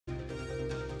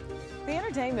The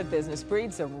entertainment business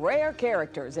breeds some rare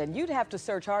characters, and you'd have to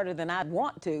search harder than I'd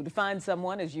want to find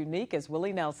someone as unique as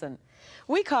Willie Nelson.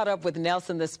 We caught up with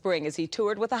Nelson this spring as he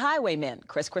toured with the Highwaymen,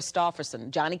 Chris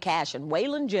Christopherson, Johnny Cash, and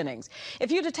Waylon Jennings.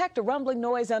 If you detect a rumbling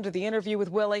noise under the interview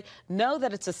with Willie, know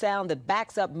that it's a sound that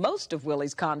backs up most of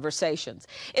Willie's conversations.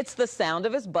 It's the sound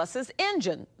of his bus's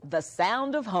engine, the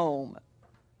sound of home.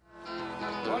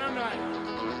 What a night.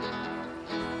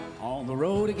 On the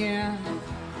road again.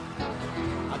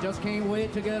 I just can't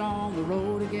wait to get on the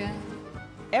road again.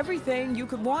 Everything you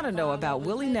could want to know about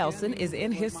Willie Nelson is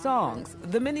in his songs,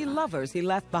 the many lovers he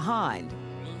left behind.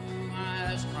 Blue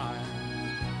eyes crying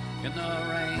in the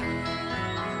rain.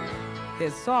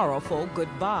 His sorrowful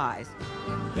goodbyes.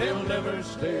 They'll never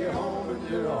stay home and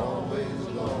you're always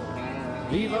alone,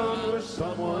 even with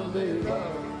someone they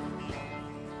love.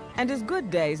 And his good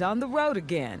days on the road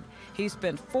again. He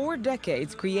spent 4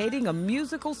 decades creating a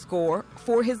musical score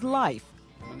for his life.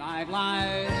 The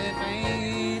nightlife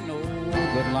ain't no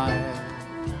good life,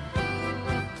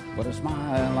 but it's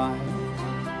my life.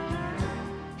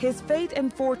 His fate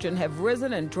and fortune have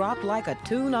risen and dropped like a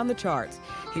tune on the charts.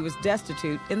 He was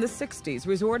destitute in the 60s,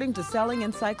 resorting to selling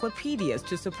encyclopedias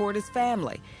to support his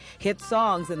family. Hit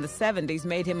songs in the 70s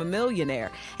made him a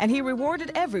millionaire, and he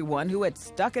rewarded everyone who had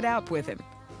stuck it out with him.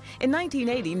 In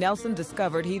 1980, Nelson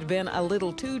discovered he'd been a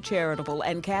little too charitable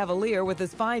and cavalier with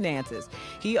his finances.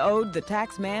 He owed the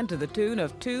tax man to the tune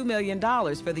of $2 million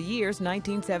for the years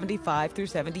 1975 through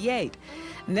 78.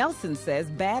 Nelson says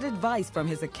bad advice from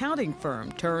his accounting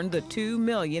firm turned the $2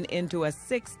 million into a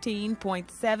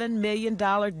 $16.7 million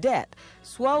debt,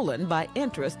 swollen by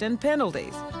interest and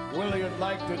penalties. Willie would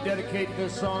like to dedicate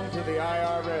this song to the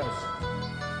IRS.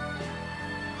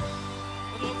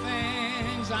 Little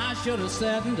things I should have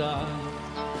said and done,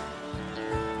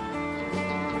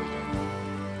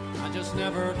 I just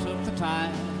never took the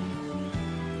time.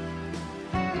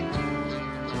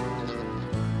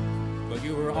 But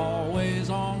you were always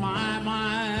on my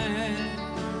mind.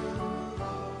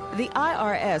 The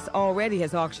IRS already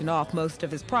has auctioned off most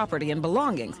of his property and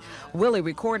belongings. Willie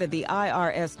recorded the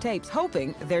IRS tapes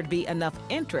hoping there'd be enough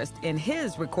interest in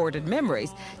his recorded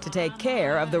memories to take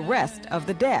care of the rest of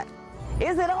the debt.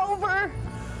 Is it over?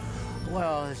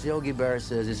 Well, as Yogi Bear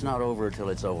says, it's not over till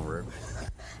it's over.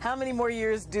 How many more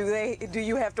years do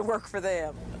you have to work for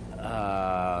them?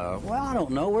 Well, I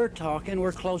don't know. We're talking.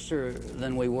 We're closer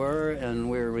than we were, and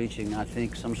we're reaching, I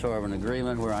think, some sort of an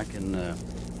agreement where I can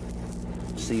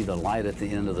see the light at the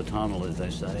end of the tunnel, as they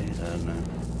say, and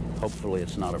hopefully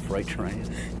it's not a freight train.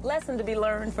 Lesson to be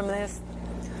learned from this?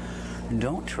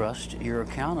 Don't trust your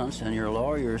accountants and your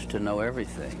lawyers to know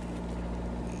everything,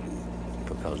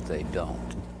 because they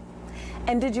don't.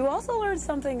 And did you also learn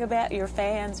something about your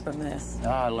fans from this?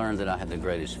 I learned that I had the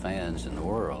greatest fans in the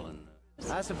world.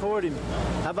 I support him.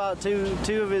 How about two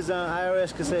of his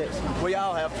IRS cassettes? We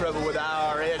all have trouble with the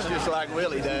IRS just like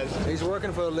Willie does. He's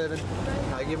working for a living.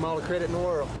 I give him all the credit in the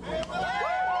world.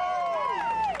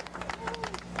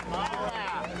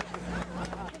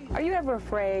 Are you ever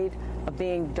afraid of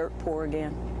being dirt poor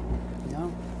again?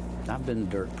 No. I've been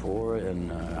dirt poor,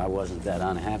 and I wasn't that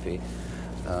unhappy.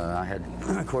 I had,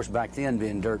 of course, back then,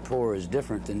 being dirt poor is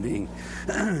different than being,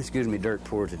 excuse me, dirt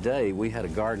poor today. We had a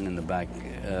garden in the back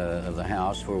of the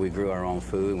house where we grew our own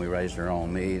food and we raised our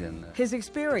own meat. And his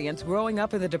experience growing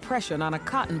up in the Depression on a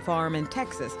cotton farm in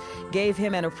Texas gave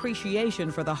him an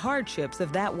appreciation for the hardships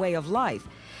of that way of life.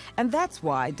 And that's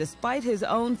why, despite his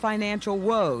own financial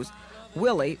woes,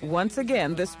 Willie, once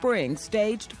again this spring,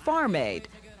 staged Farm Aid,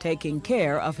 taking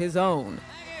care of his own.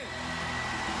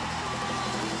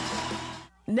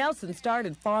 Nelson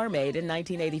started Farm Aid in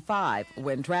 1985.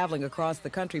 When traveling across the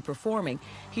country performing,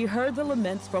 he heard the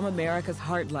laments from America's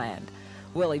heartland.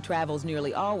 Willie travels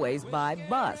nearly always by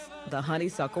bus, the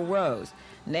Honeysuckle Rose,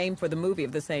 named for the movie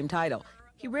of the same title.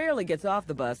 He rarely gets off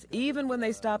the bus, even when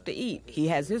they stop to eat. He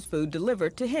has his food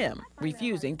delivered to him,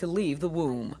 refusing to leave the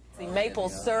womb. Maple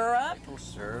syrup? Maple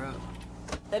syrup.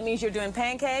 That means you're doing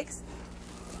pancakes?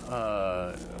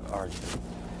 Or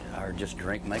just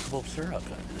drink maple syrup.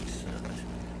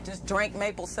 Just drink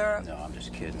maple syrup? No, I'm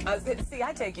just kidding. See,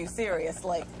 I take you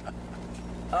seriously.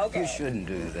 Okay. You shouldn't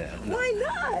do that. No.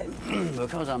 Why not?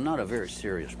 Because I'm not a very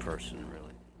serious person,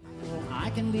 really.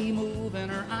 I can be moving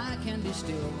or I can be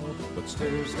still, But still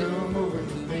moving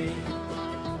to me.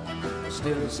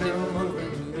 Still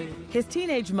moving to me. His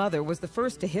teenage mother was the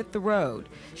first to hit the road.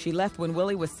 She left when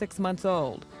Willie was 6 months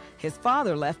old. His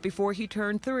father left before he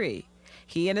turned 3.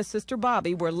 He and his sister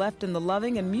Bobby were left in the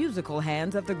loving and musical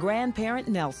hands of the grandparent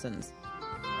Nelsons.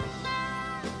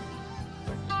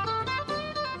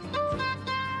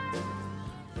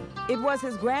 It was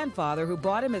his grandfather who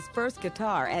bought him his first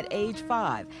guitar at age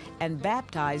 5 and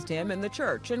baptized him in the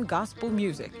church in gospel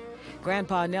music.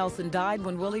 Grandpa Nelson died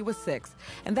when Willie was 6,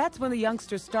 and that's when the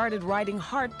youngster started writing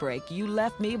heartbreak, "You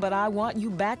Left Me, But I Want You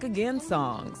Back Again"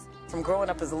 songs. From growing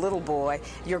up as a little boy,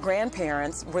 your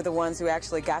grandparents were the ones who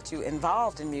actually got you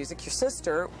involved in music. Your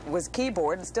sister was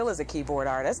keyboard and still is a keyboard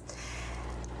artist.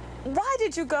 Why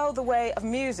did you go the way of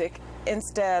music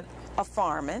instead of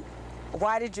farming?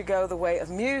 Why did you go the way of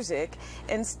music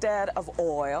instead of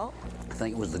oil? I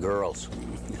think it was the girls.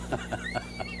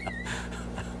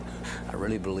 I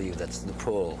really believe that's the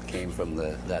pull came from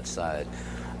that side.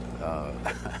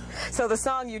 So the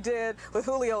song you did with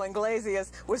Julio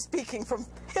Iglesias was speaking from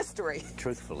history.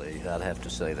 Truthfully, I'd have to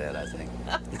say that, I think.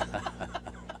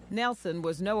 Nelson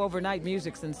was no overnight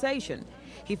music sensation.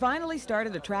 He finally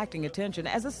started attracting attention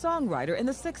as a songwriter in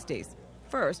the 60s.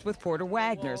 First with Porter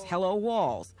Wagner's Hello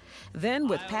Walls, then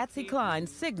with Patsy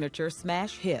Cline's signature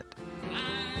smash hit. I'm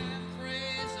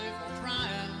crazy for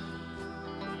trying,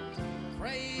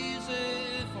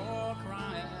 crazy for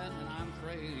crying, and I'm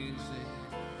crazy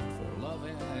for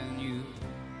loving you.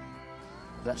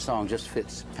 That song just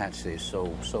fits Patsy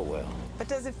so well. But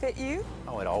does it fit you?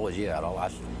 Oh, it always, yeah.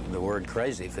 The word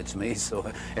crazy fits me,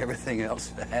 so everything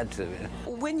else had to.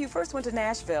 When you first went to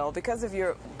Nashville, because of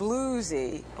your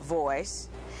bluesy voice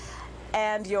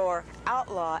and your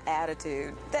outlaw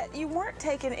attitude, that you weren't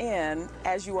taken in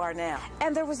as you are now.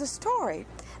 And there was a story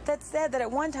that said that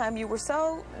at one time you were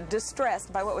so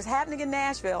distressed by what was happening in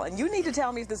Nashville, and you need to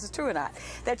tell me if this is true or not,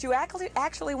 that you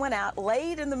actually went out,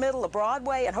 laid in the middle of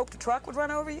Broadway, and hoped a truck would run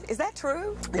over you. Is that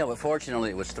true? Yeah, but fortunately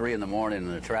it was 3 in the morning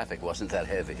and the traffic wasn't that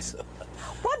heavy, so.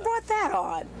 What brought that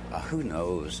on? Who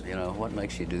knows? You know, what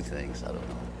makes you do things? I don't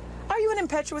know. Are you an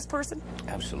impetuous person?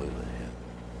 Absolutely, yeah.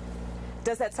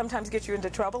 Does that sometimes get you into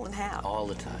trouble, and how? All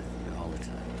the time, all the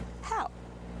time. How?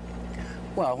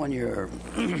 Well, when you're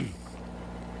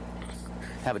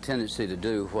have a tendency to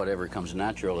do whatever comes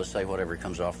natural, to say whatever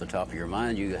comes off the top of your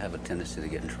mind, you have a tendency to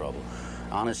get in trouble.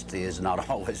 Honesty is not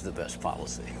always the best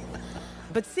policy.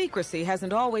 But secrecy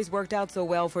hasn't always worked out so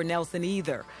well for Nelson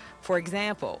either. For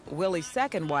example, Willie's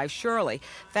second wife, Shirley,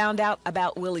 found out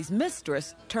about Willie's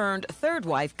mistress turned third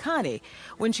wife, Connie,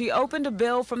 when she opened a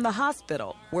bill from the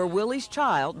hospital where Willie's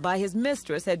child by his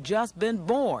mistress had just been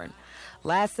born.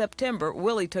 Last September,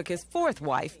 Willie took his fourth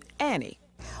wife, Annie.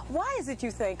 Why is it you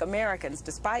think Americans,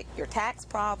 despite your tax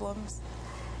problems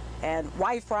and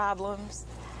wife problems,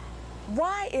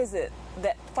 why is it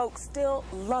that folks still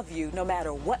love you no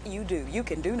matter what you do? You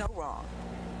can do no wrong.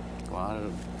 Well, I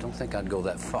don't think I'd go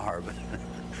that far, but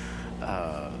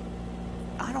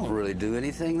I don't really do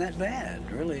anything that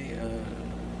bad, really.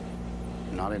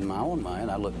 Not in my own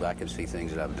mind. I look back and see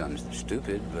things that I've done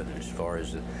stupid, but as far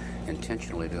as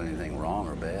intentionally doing anything wrong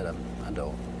or bad, I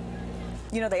don't.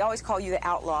 You know, they always call you the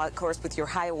outlaw, of course, with your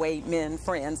highway men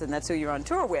friends, and that's who you're on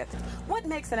tour with. What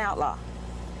makes an outlaw?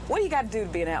 What do you got to do to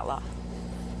be an outlaw?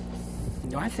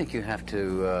 You know, I think you have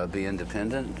to be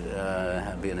independent,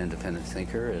 be an independent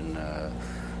thinker, and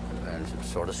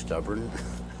sort of stubborn.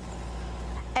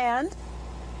 And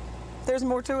there's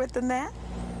more to it than that?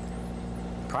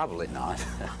 Probably not.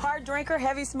 Hard drinker,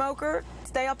 heavy smoker,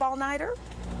 stay up all nighter?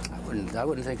 I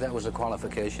wouldn't think that was a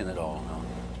qualification at all, no.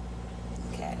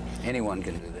 Okay. Anyone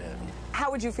can do that.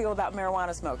 How would you feel about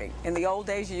marijuana smoking? In the old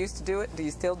days you used to do it. Do you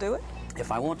still do it?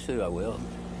 If I want to, I will.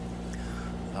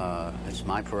 It's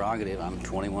my prerogative. I'm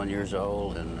 21 years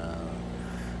old, and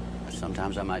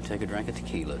sometimes I might take a drink of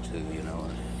tequila, too, you know.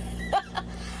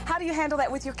 How do you handle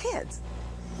that with your kids?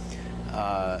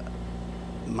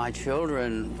 My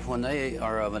children, when they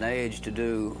are of an age to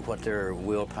do what their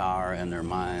willpower and their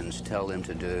minds tell them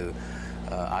to do,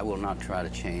 I will not try to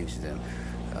change them.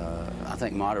 I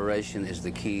think moderation is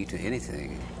the key to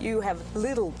anything. You have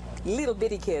little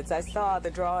bitty kids. I saw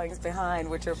the drawings behind,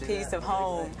 which are a piece of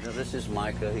home. Now, this is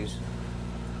Micah. He's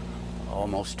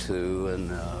almost 2,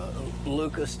 and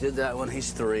Lucas did that when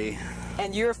he's 3.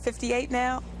 And you're 58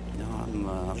 now? No,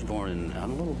 I was born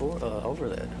I'm a little over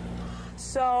that.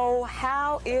 So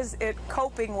how is it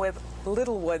coping with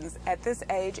little ones at this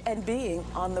age and being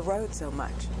on the road so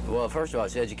much? Well, first of all,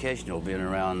 it's educational, being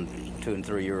around 2- and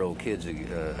 3-year-old kids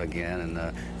again, and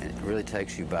it really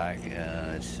takes you back.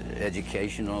 It's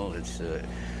educational. It's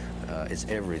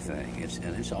everything.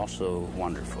 And it's also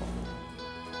wonderful.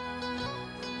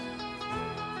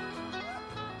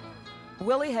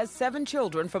 Willie has 7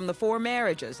 children from the 4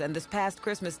 marriages, and this past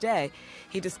Christmas Day,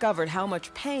 he discovered how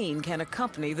much pain can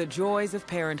accompany the joys of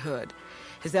parenthood.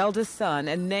 His eldest son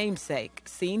and namesake,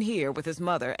 seen here with his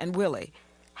mother and Willie,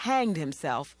 hanged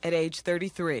himself at age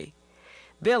 33.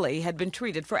 Billy had been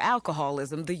treated for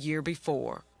alcoholism the year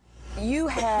before. You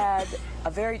had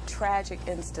a very tragic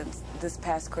instance this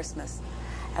past Christmas,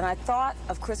 and I thought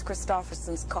of Chris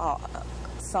Christopherson's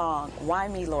song, Why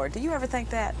Me, Lord? Do you ever think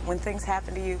that when things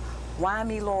happen to you? Why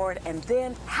me, Lord? And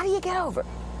then, how do you get over it?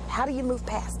 How do you move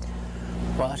past it?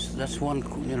 Well, that's one,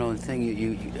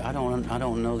 thing I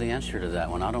don't know the answer to that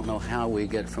one. I don't know how we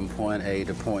get from point A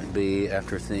to point B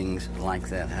after things like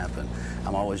that happen.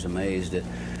 I'm always amazed at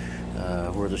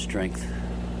where the strength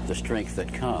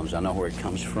that comes. I know where it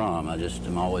comes from.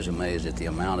 I'm always amazed at the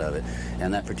amount of it.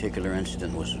 And that particular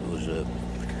incident was a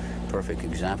perfect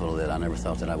example of that. I never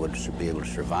thought that I would be able to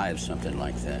survive something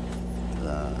like that.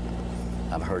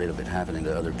 I've heard of it happening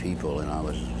to other people, and I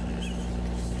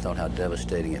thought how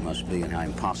devastating it must be and how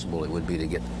impossible it would be to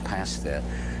get past that.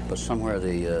 But somewhere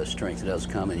the strength does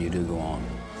come, and you do go on.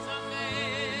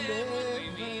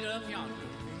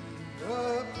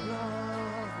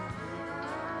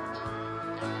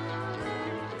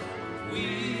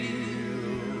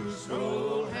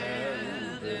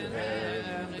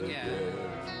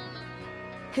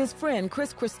 His friend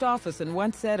Chris Christopherson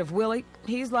once said of Willie,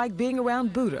 he's like being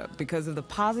around Buddha because of the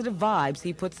positive vibes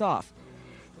he puts off.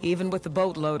 Even with the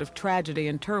boatload of tragedy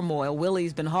and turmoil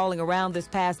Willie's been hauling around this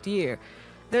past year,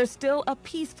 there's still a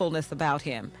peacefulness about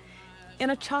him. In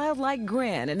a childlike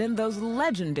grin and in those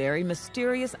legendary,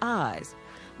 mysterious eyes,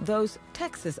 those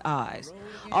Texas eyes,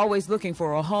 always looking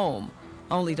for a home,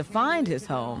 only to find his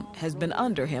home has been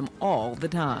under him all the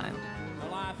time. The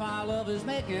life I love is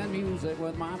making music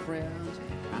with my friends,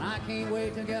 and I can't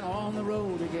wait to get on the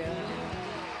road again.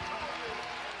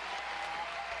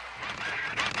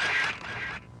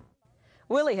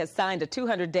 Willie has signed a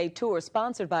 200-day tour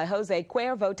sponsored by Jose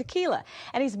Cuervo Tequila,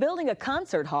 and he's building a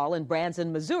concert hall in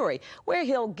Branson, Missouri, where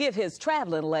he'll give his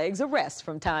traveling legs a rest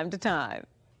from time to time.